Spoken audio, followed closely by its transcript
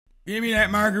Give me that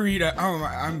margarita. Oh,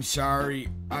 I'm sorry.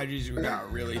 I just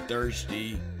got really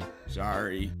thirsty.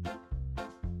 Sorry.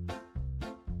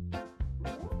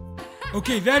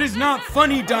 Okay, that is not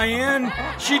funny, Diane.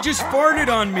 She just farted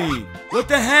on me. What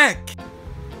the heck?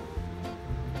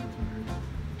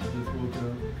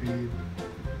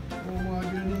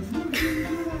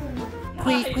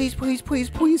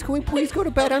 Please, can we please go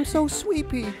to bed? I'm so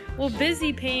sleepy. Well,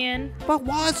 busy, Pan. But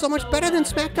wow, it's so much better than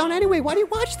SmackDown anyway. Why do you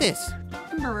watch this?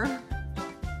 Ember,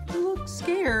 you look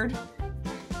scared.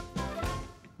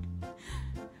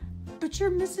 But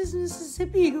your Mrs.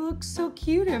 Mississippi looks so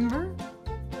cute, Ember.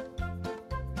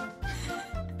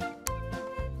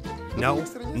 No,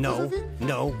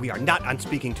 we are not on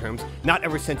speaking terms. Not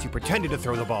ever since you pretended to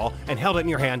throw the ball and held it in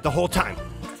your hand the whole time.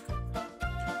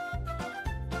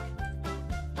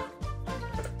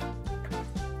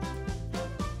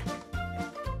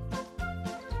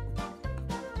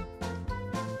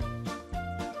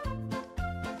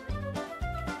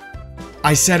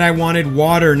 I said I wanted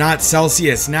water, not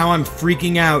Celsius. Now I'm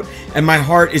freaking out and my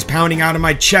heart is pounding out of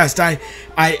my chest. I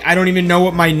don't even know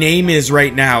what my name is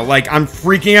right now. Like, I'm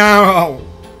freaking out.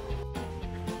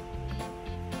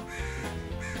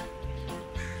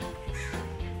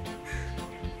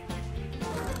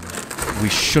 We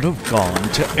should have gone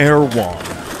to Erewhon.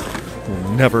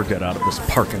 We'll never get out of this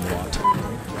parking lot.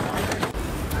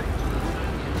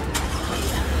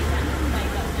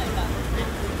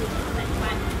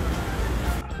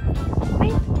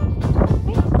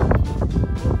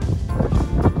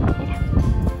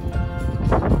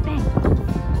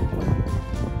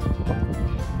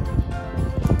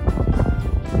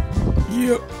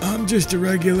 Yep, I'm just a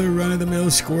regular run-of-the-mill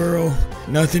squirrel.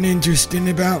 Nothing interesting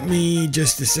about me,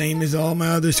 just the same as all my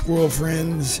other squirrel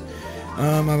friends.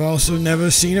 I've also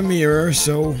never seen a mirror,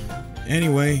 so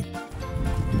anyway.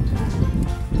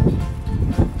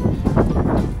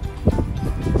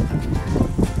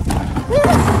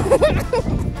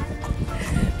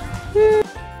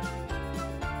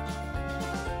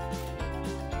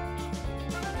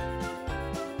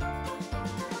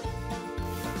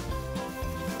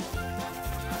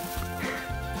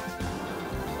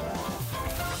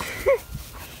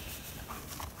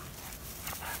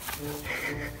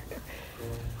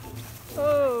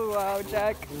 Oh, wow,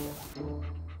 Jack.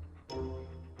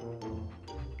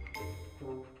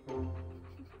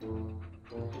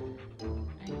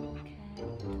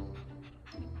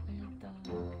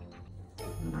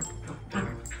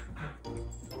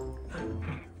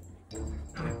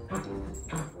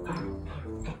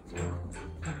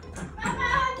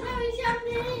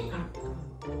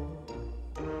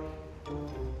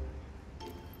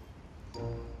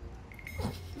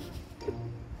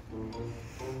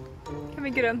 Let me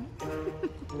get him.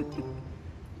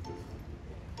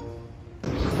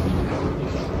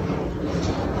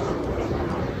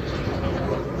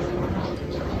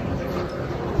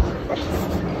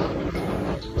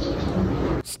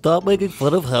 Stop making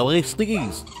fun of how I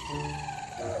sneeze.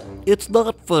 It's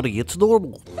not funny, it's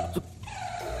normal.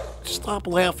 Stop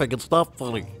laughing, it's not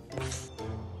funny.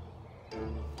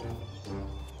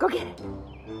 Go get it.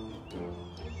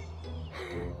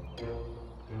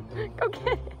 Go get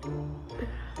it.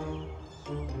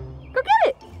 Go get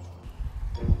it.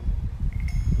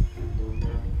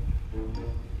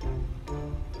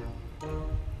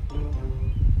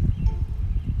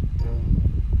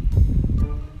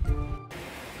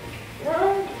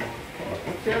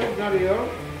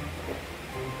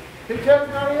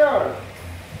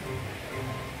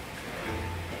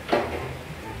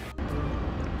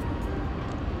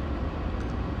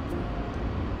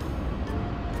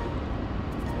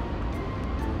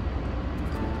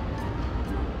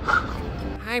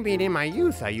 I mean, in my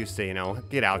youth, I used to,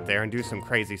 get out there and do some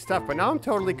crazy stuff, but now I'm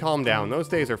totally calmed down. Those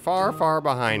days are far, far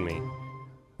behind me.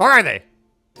 Or are they?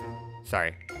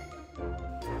 Sorry.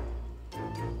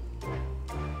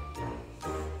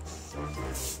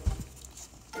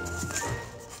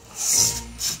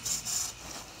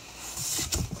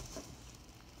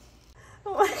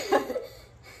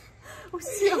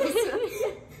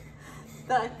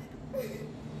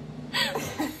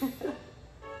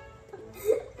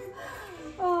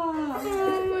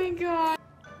 Oh my god.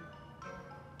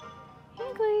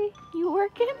 Hinkley, you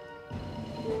working?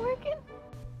 You working?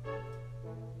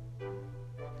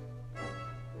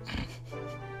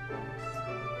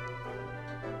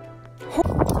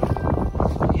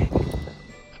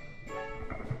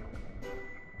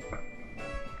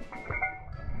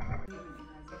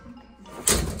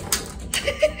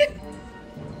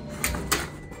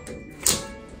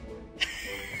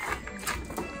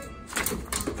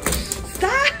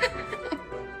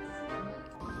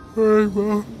 Hey,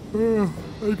 Mom.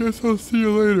 I guess I'll see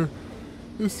you later.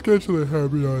 This schedule they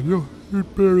have me on,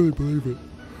 you'd barely believe it.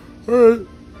 Alright,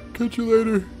 catch you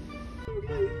later.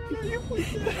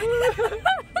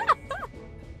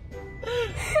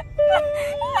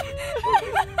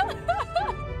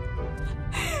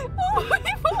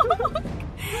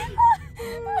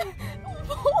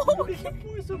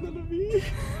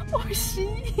 Oh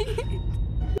shit!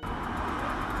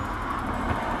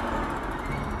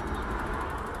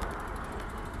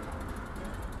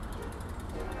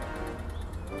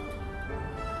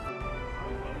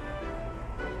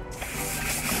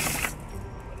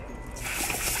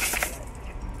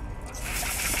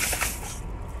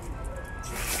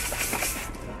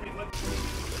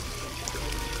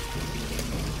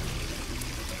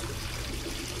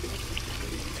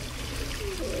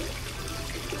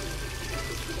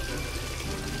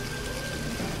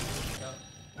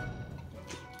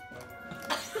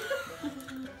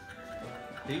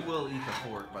 He will eat the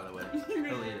pork, by the way.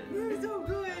 He'll eat it. You're so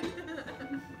good.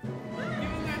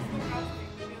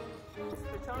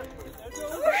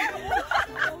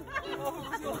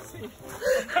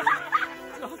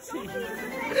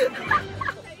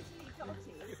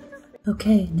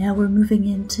 Okay, now we're moving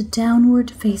into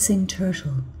downward facing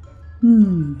turtle.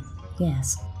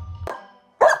 Yes.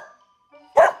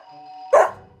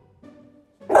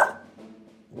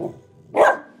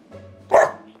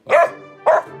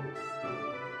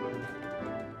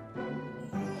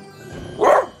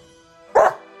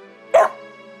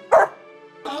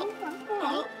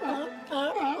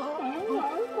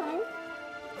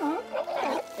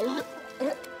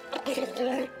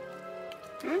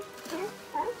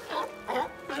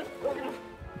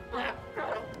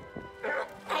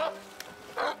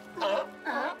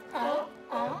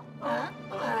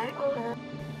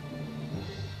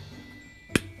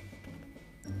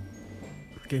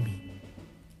 Forgive me.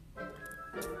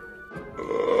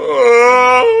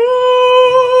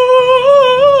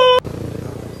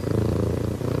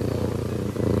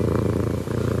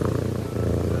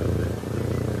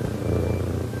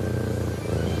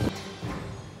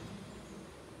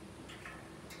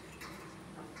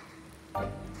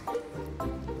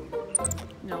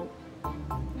 No.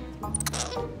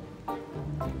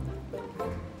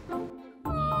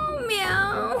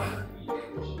 Meow.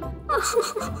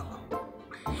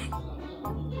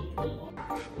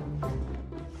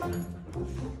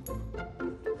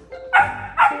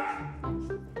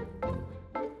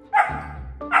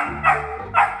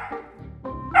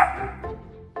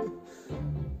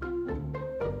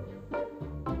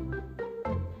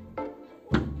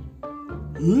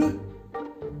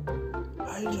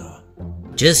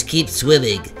 Just keep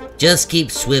swimming. Just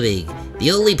keep swimming. The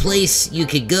only place you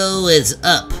could go is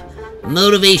up.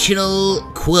 Motivational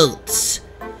quotes.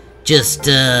 Just,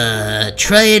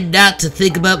 trying not to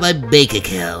think about my bank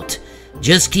account.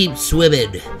 Just keep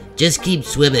swimming. Just keep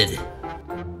swimming.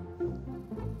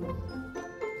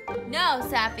 No,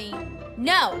 Sappy.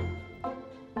 No.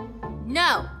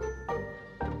 No.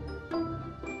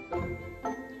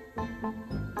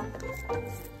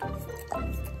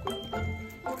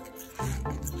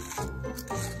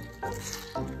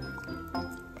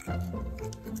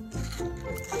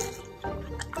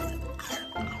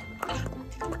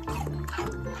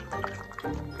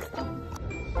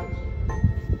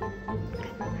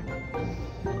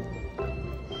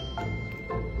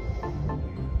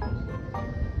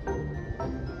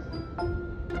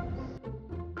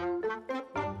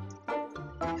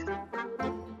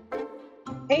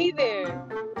 Hey there.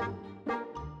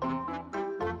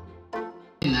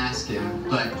 Didn't ask him,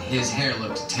 but his hair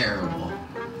looked terrible.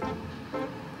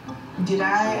 Did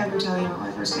I ever tell you about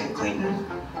my first day at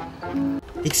Clayton?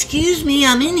 Excuse me,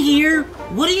 I'm in here.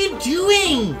 What are you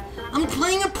doing? I'm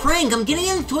playing a prank. I'm getting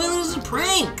in the toilet as a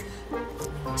prank.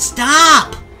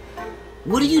 Stop!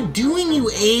 What are you doing, you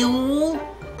a-hole?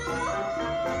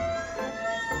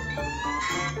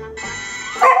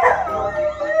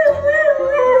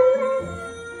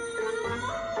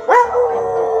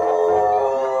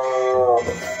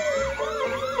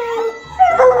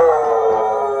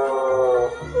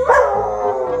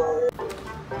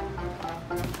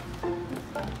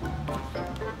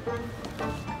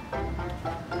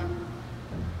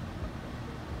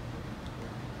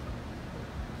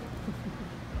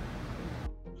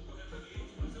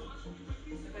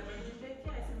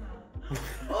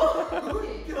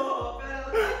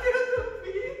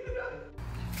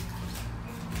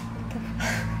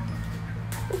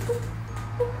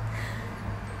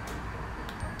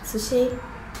 Sushi?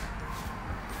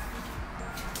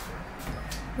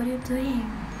 What are you doing?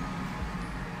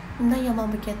 Now your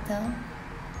mom will get down.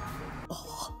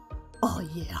 Oh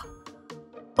yeah.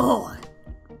 Oh,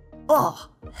 Oh,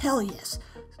 hell yes.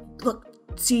 Look,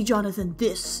 see, Jonathan,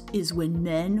 this is when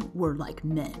men were like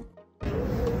men. Are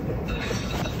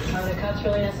the cuts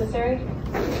really necessary?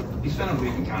 He spent a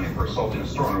week in county for assaulting a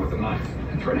store owner with a knife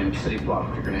and threatening a city block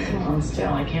with a grenade. Well,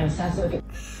 still, I can't assassinate.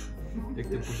 Jak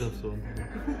ty push-ups są?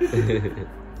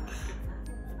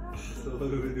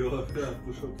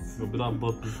 Dobrałem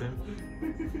podpisem.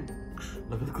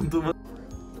 Nawet kontuwa.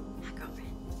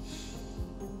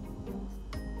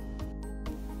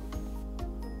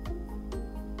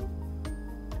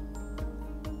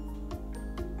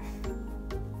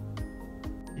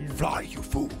 Fly, you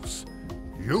fools!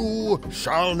 You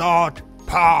shall not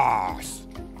pass!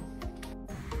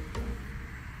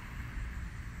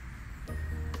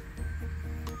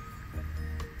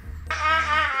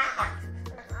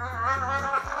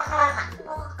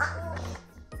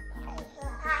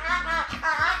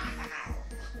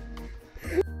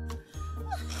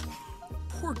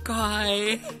 Poor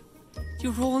guy.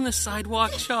 You roll in the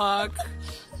sidewalk chalk.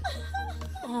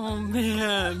 Oh,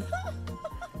 man.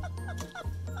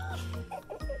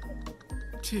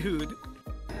 Dude.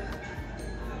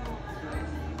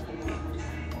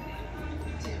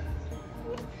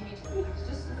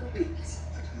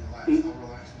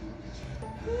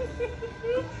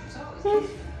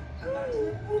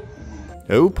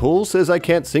 Oh, Paul says I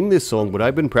can't sing this song, but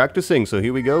I've been practicing, so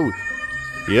here we go.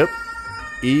 Yep.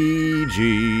 E,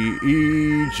 G,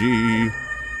 E, G.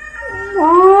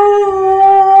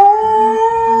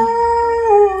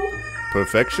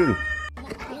 Perfection.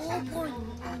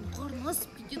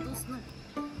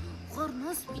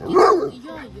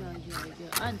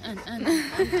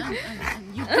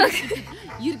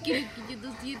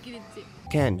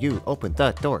 Can you open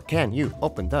the door? Can you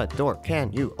open the door?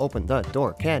 Can you open the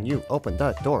door? Can you open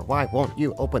the door? Why won't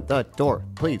you open the door?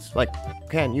 Please,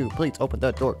 can you please open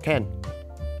the door?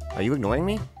 Are you ignoring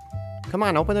me? Come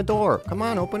on, open the door. Come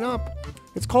on, open up.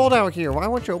 It's cold out here. Why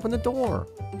won't you open the door?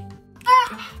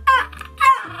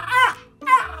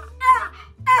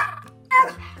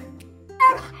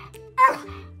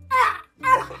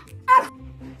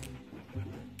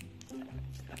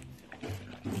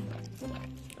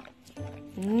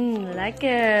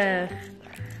 Lekker.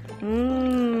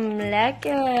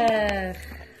 Lekker.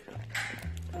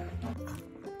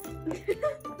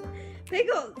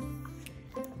 Pickles.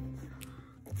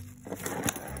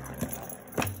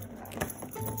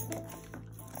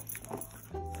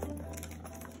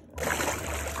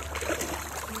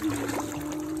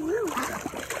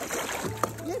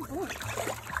 Good boy.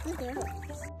 Good girl.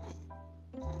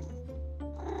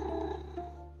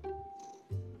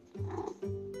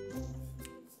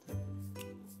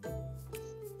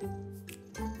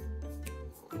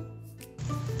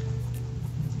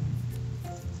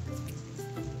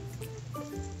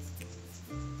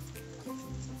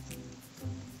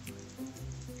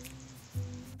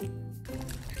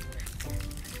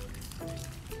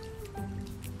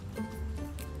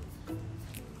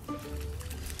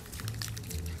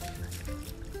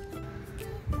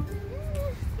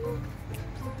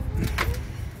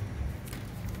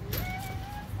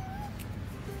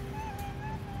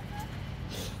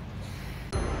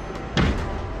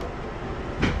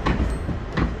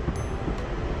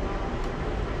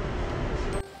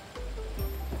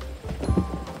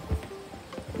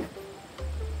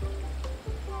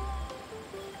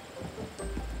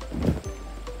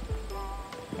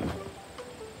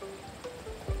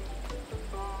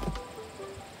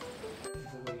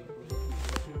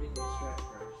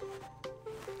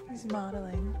 He's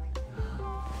modeling.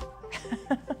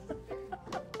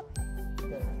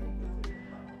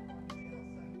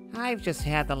 I've just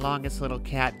had the longest little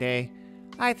cat day.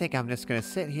 I think I'm just gonna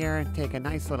sit here and take a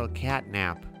nice little cat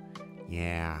nap.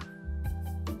 Yeah.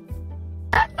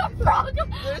 Frog!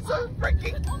 There's a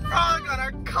freaking frog on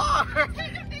our car!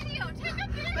 Take a video! Take a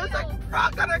video! There's a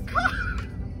frog on our car!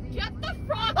 Get the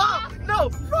frog Oh, off! no!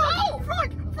 Frog! No!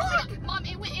 Frog! Frog! Mom,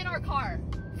 it went in our car.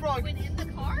 Frog! It went in the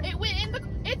car? It went in the...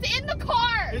 It's in the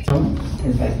car!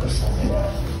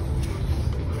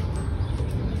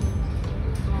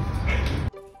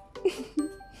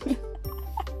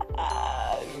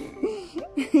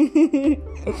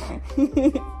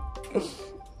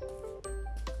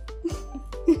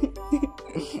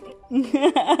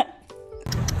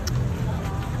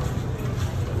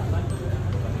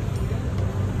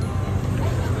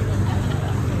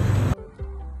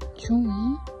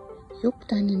 Junge, juck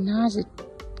deine Nase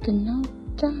genau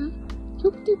da.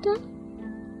 Juck die da.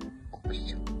 Guck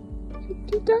schon. Juck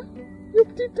die da.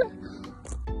 Juck die da.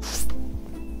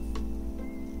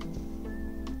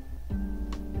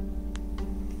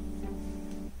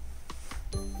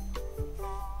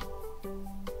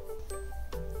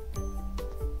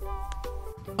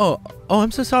 Oh,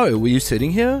 I'm so sorry. Were you sitting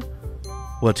here?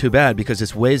 Well, too bad, because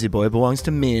this Wazy boy belongs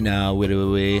to me now,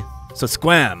 wee. So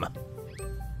scram!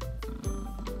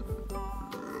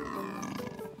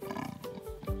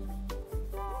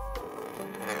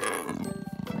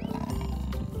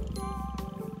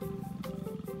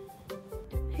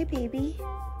 Hey, baby.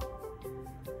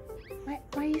 Why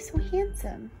are you so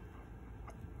handsome?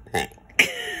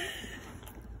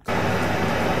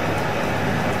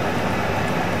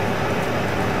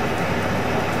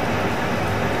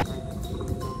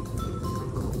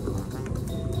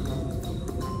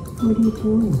 What are you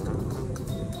doing?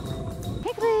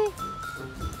 Hey, Clay.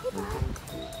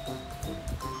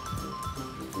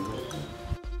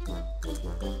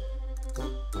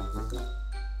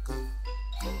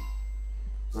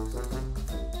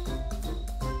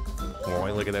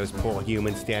 Boy, look at those poor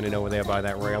humans standing over there by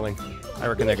that railing. I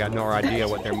reckon they got no idea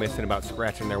what they're missing about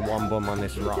scratching their one bum on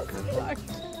this rock.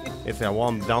 It's a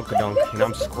one donkadonk, and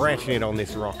I'm scratching it on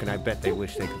this rock, and I bet they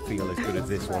wish they could feel as good as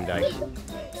this one day.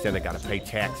 Instead, they gotta pay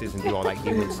taxes and do all that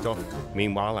human stuff.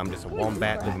 Meanwhile, I'm just a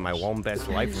wombat living my wombats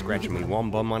life, scratching me one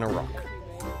bum on a rock.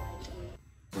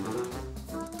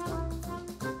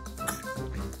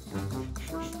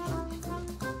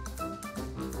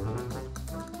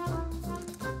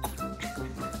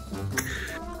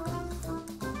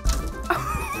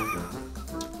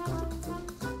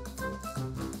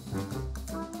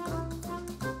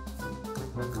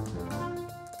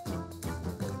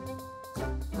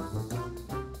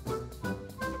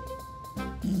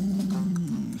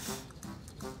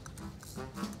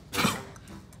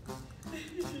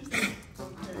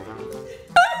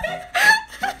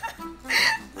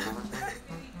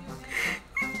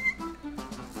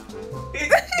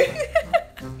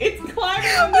 It's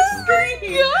climbing on the screen.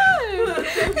 Good.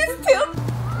 It's still.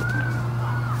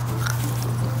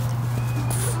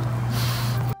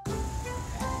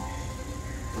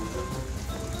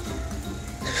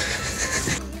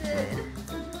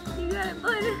 You got it,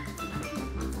 bud.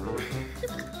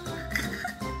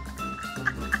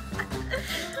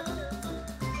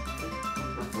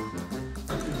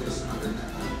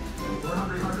 We're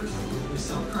hungry hunters. We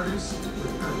sell produce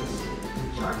with purpose.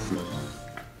 Sharks.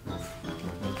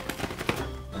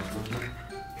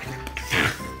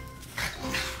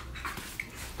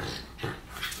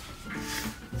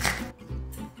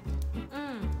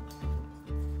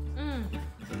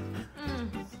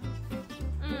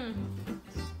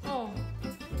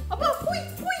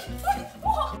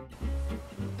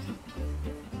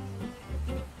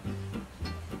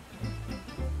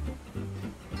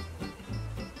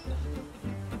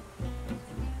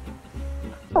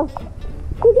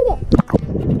 Go get it.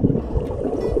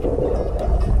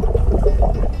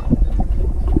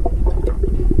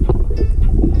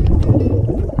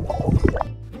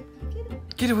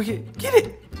 Get it, Wicket. Get it.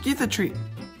 Get the treat.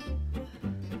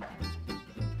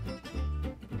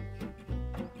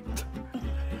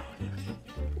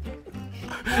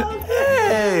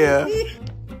 Hey.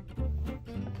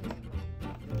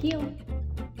 Heel.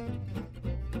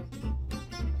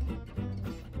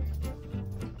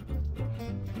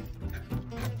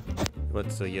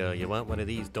 What's you want one of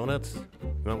these donuts? You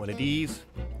want one of these?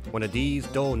 One of these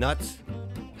donuts?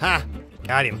 Ha!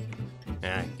 Got him.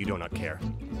 You do not care.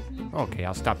 Okay,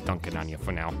 I'll stop dunking on you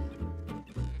for now.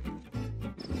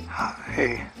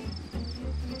 Hi.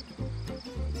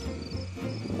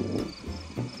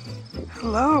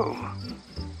 Hello.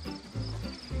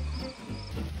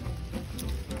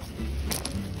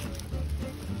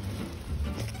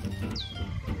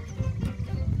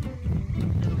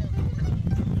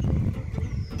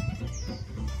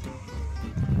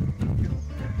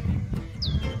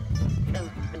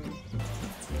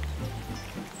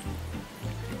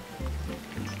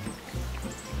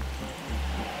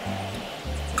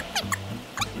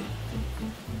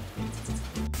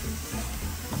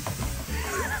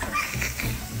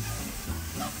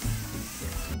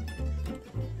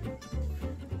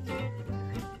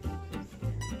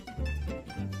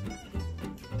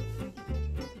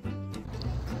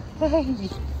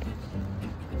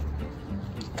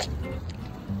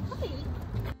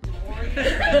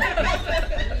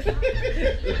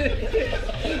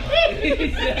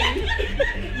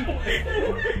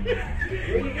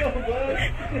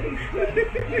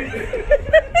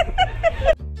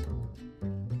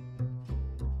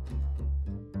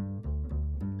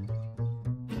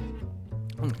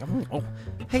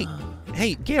 Hey. Oh,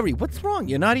 hey, Gary, what's wrong?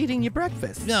 You're not eating your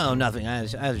breakfast. No, nothing. I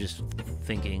was just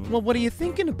thinking. Well, what are you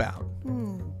thinking about?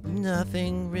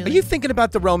 Nothing really. Are you thinking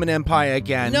about the Roman Empire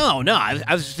again? No, I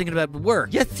was just thinking about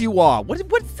work. Yes, you are. What's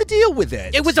the deal with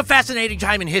it? It was a fascinating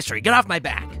time in history. Get off my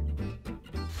back.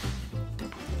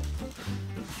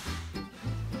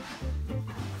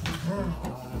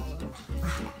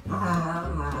 you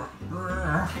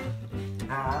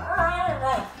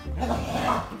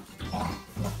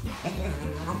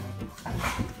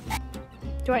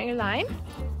want your line?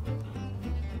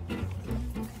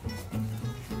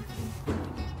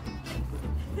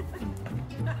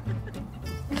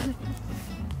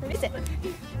 Miss it.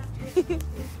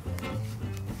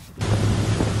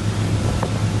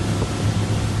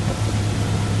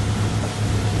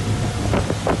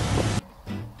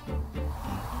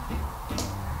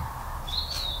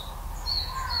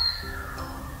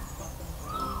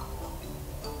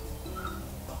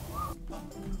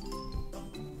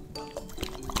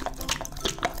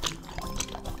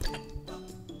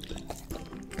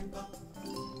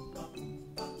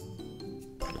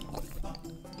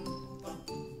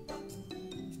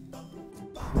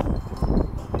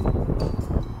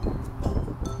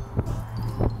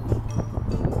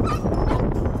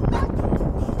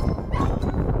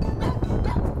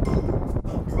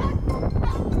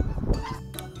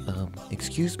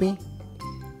 Excuse me?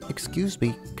 Excuse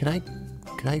me, can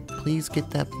I please get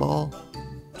that ball?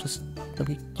 Just let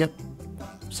me, yep.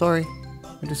 Sorry,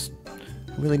 I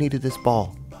really needed this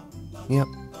ball. Yep,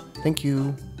 thank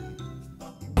you.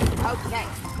 Okay.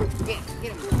 Get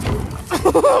him.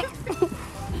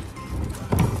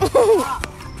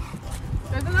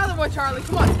 There's another one, Charlie.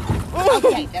 Come on.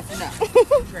 Okay, that's enough.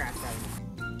 Trash,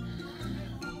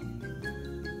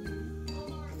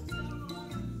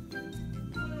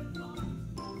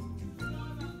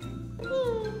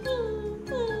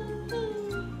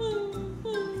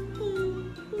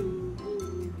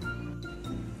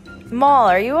 Maul,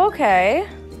 are you okay?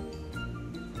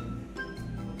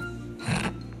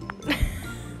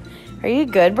 Are you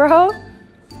good, bro?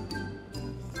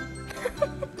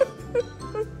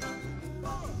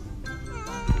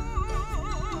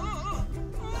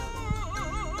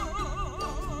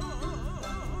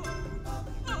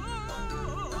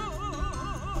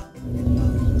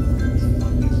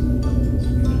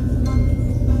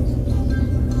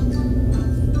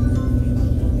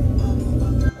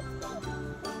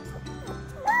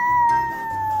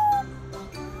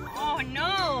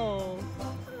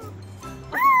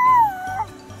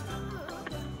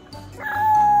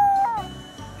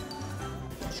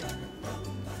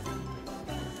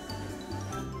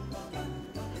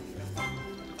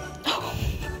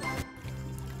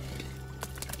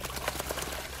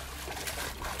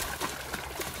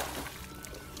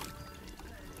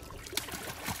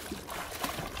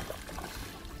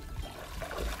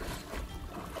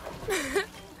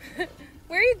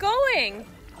 Where are you going?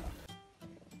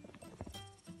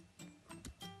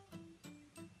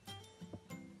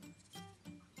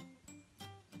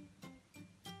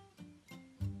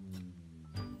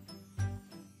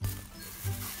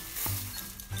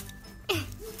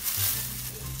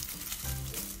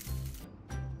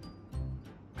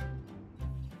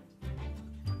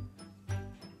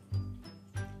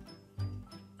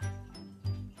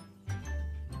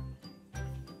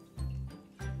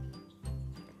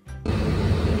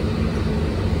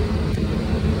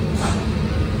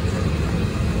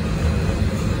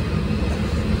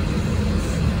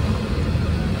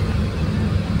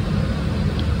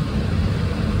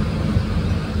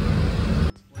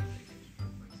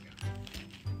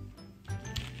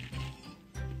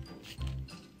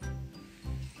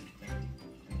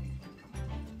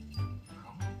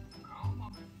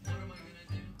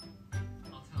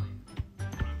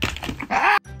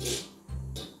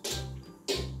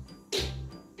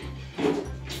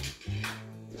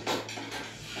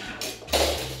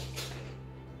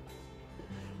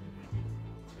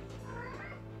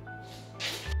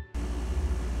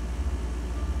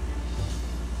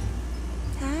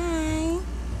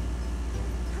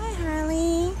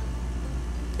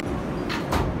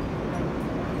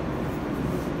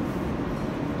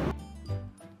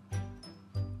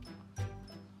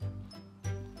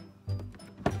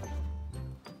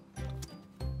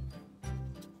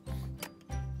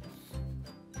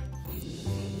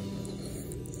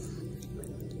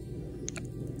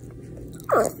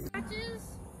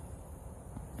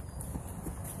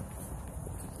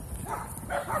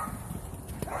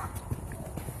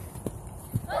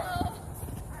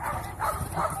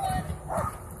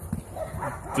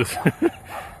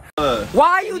 Why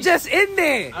are you just in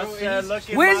there?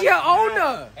 Where's your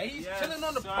owner? Hey, he's chilling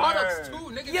on the products too,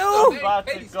 nigga. Yo,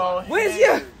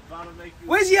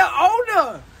 where's your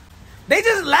owner? They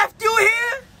just left you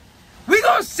here? We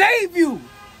gonna save you.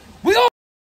 We gonna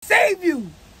save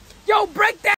you. Yo,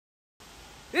 break that.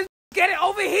 This get it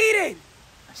overheated.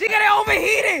 She got it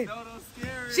overheated.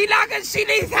 She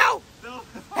needs help.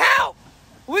 Help.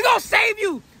 We gonna save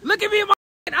you. Look at me in my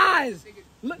eyes.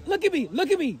 Look at me.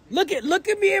 Look at me. Look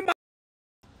at me in my.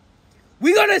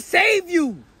 We gonna save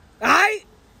you. All right?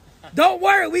 Don't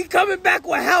worry. We coming back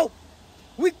with help.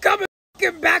 We coming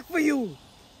back for you.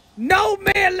 No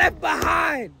man left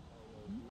behind.